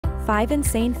5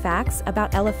 insane facts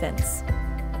about elephants.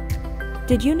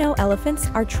 Did you know elephants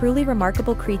are truly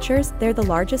remarkable creatures? They're the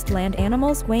largest land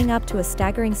animals, weighing up to a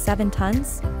staggering 7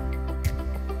 tons.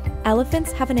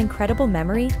 Elephants have an incredible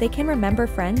memory. They can remember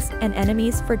friends and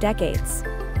enemies for decades.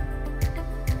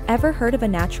 Ever heard of a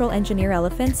natural engineer?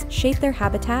 Elephants shape their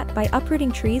habitat by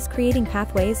uprooting trees, creating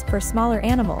pathways for smaller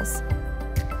animals.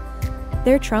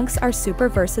 Their trunks are super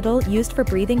versatile, used for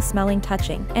breathing, smelling,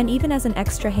 touching, and even as an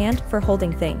extra hand for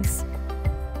holding things.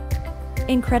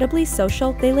 Incredibly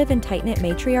social, they live in tight-knit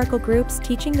matriarchal groups,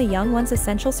 teaching the young ones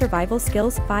essential survival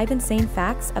skills. 5 insane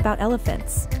facts about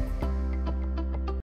elephants.